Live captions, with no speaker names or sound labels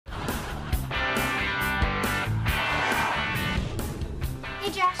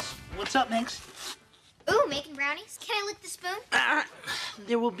What's up, Megs? Ooh, making brownies? Can I lick the spoon?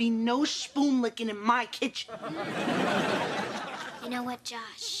 There will be no spoon licking in my kitchen. You know what,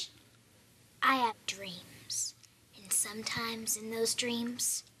 Josh? I have dreams. And sometimes in those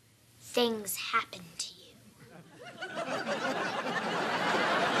dreams, things happen to you.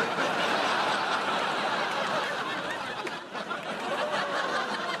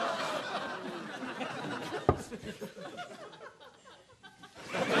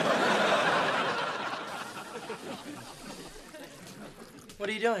 What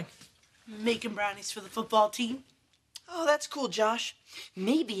are you doing? Making brownies for the football team. Oh, that's cool, Josh.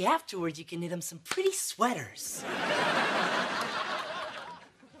 Maybe afterward you can knit them some pretty sweaters.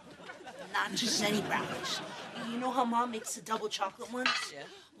 Not just any brownies. You know how Mom makes the double chocolate ones? Yeah.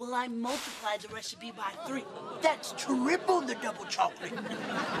 Well, I multiplied the recipe by 3. That's triple the double chocolate. So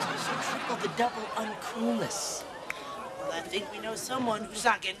triple the double uncoolness. Well, I think we know someone who's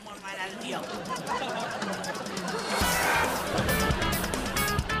not getting one right out of the oven.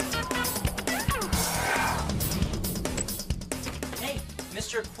 Hey,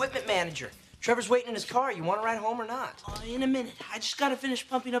 Mr. Equipment Manager. Trevor's waiting in his car. You want to ride home or not? In a minute. I just gotta finish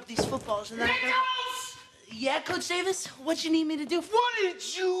pumping up these footballs and then Nichols! Yeah, Coach Davis? What you need me to do? What did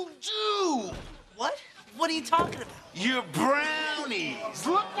you do? What? What are you talking about? Your brownies.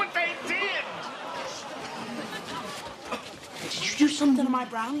 Look what they did. Did you do something to my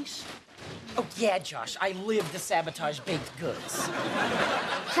brownies? Oh, yeah, Josh. I live to sabotage baked goods.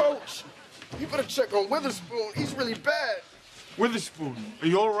 Coach, you better check on Witherspoon. He's really bad. Witherspoon, are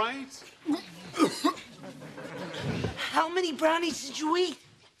you all right? How many brownies did you eat?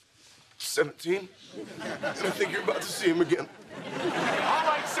 17. And I think you're about to see him again. All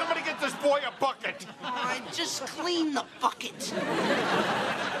right, somebody get this boy a bucket. All right, just clean the bucket.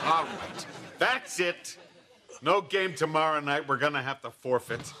 All right, that's it. No game tomorrow night. We're gonna have to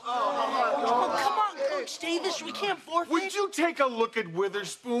forfeit. Oh, come on, Coach Davis. We can't forfeit. Would you take a look at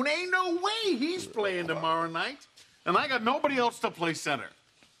Witherspoon? Ain't no way he's playing tomorrow night. And I got nobody else to play center.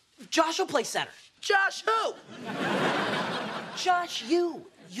 Josh will play center. Josh who? Josh, you.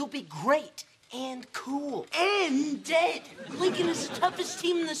 You'll be great and cool. And dead. Lincoln is the toughest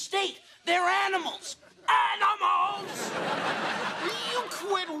team in the state. They're animals. Animals! You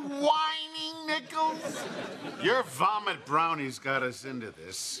quit whining, Nichols. Your vomit brownies got us into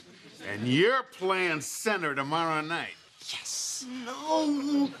this. And you're playing center tomorrow night. Yes.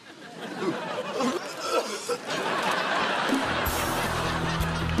 No.